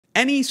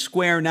Any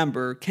square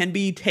number can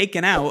be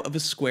taken out of a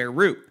square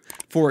root.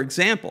 For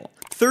example,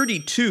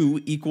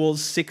 32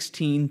 equals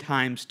 16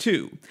 times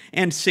 2,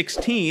 and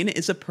 16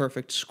 is a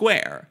perfect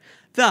square.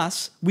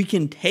 Thus, we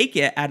can take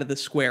it out of the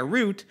square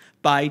root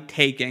by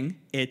taking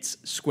its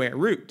square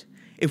root.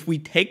 If we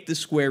take the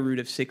square root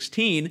of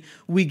 16,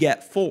 we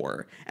get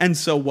 4, and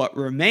so what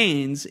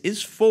remains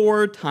is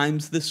 4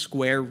 times the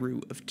square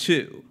root of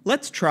 2.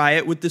 Let's try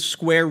it with the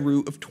square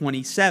root of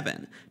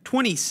 27.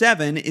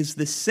 27 is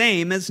the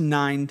same as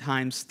 9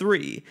 times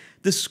 3.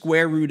 The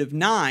square root of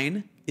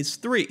 9 is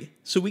 3,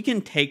 so we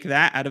can take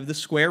that out of the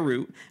square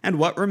root, and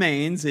what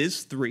remains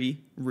is 3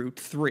 root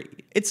 3.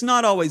 It's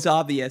not always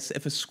obvious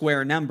if a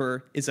square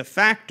number is a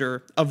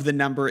factor of the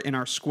number in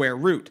our square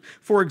root.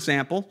 For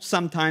example,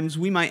 sometimes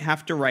we might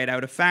have to write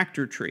out a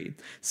factor tree.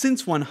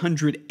 Since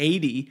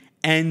 180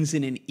 ends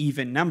in an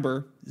even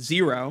number,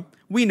 0,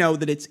 we know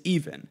that it's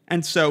even,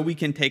 and so we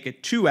can take a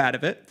 2 out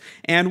of it,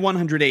 and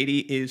 180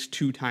 is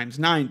 2 times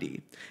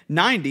 90.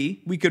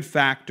 90 we could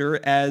factor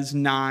as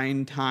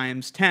 9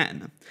 times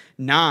 10.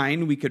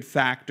 9 we could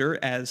factor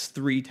as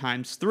 3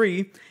 times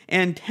 3,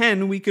 and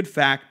 10 we could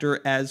factor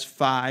as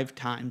 5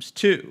 times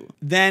 2.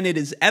 Then it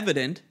is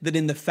evident that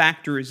in the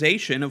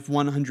factorization of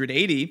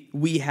 180,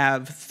 we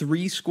have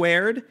 3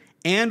 squared,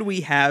 and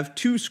we have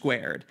 2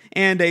 squared,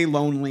 and a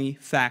lonely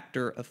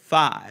factor of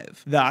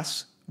 5.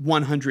 Thus,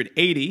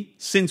 180,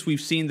 since we've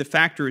seen the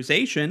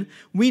factorization,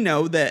 we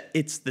know that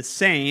it's the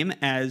same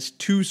as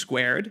 2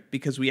 squared,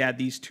 because we add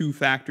these 2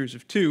 factors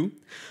of 2,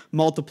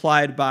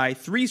 multiplied by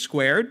 3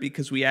 squared,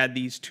 because we add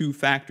these 2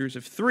 factors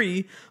of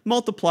 3,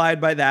 multiplied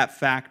by that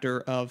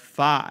factor of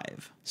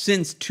 5.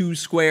 Since 2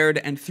 squared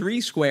and 3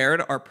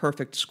 squared are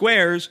perfect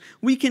squares,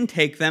 we can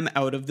take them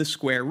out of the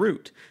square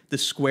root. The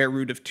square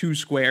root of 2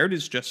 squared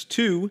is just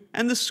 2,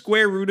 and the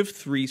square root of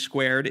 3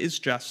 squared is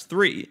just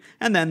 3,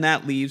 and then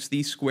that leaves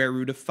the square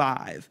root of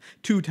 5.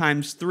 2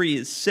 times 3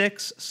 is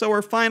 6, so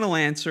our final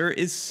answer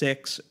is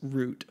 6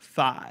 root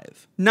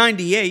 5.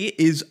 98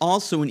 is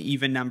also an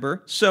even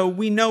number, so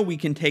we know we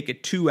can take a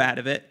 2 out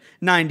of it.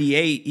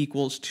 98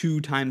 equals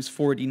 2 times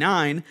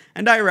 49,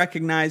 and I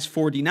recognize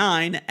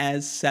 49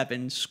 as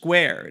 7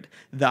 squared.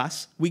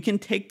 Thus, we can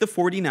take the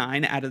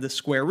 49 out of the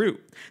square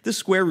root. The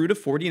square root of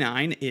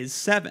 49 is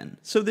 7,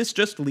 so this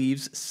just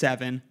leaves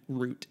 7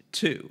 root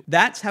 2.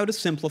 That's how to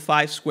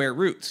simplify square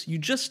roots. You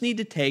just need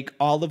to take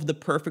all of the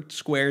perfect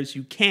squares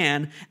you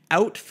can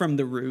out from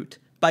the root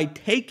by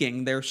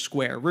taking their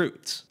square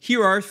roots.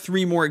 Here are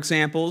 3 more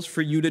examples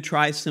for you to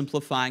try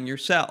simplifying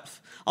yourself.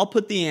 I'll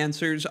put the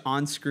answers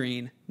on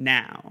screen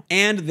now.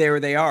 And there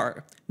they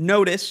are.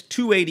 Notice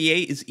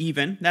 288 is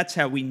even, that's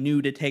how we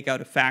knew to take out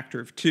a factor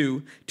of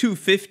 2.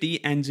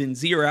 250 ends in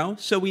 0,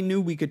 so we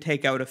knew we could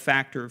take out a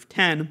factor of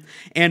 10.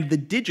 And the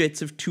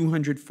digits of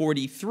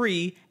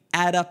 243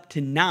 add up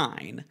to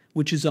 9,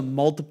 which is a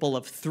multiple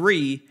of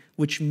 3,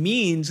 which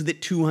means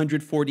that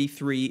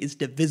 243 is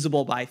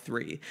divisible by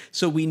 3.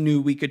 So we knew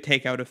we could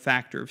take out a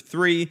factor of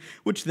 3,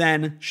 which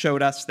then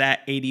showed us that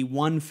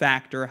 81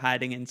 factor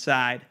hiding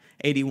inside.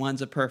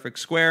 81's a perfect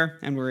square,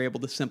 and we're able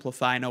to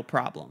simplify no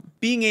problem.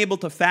 Being able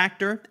to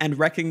factor and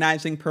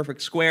recognizing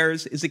perfect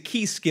squares is a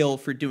key skill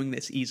for doing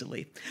this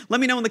easily. Let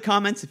me know in the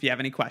comments if you have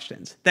any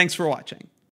questions. Thanks for watching.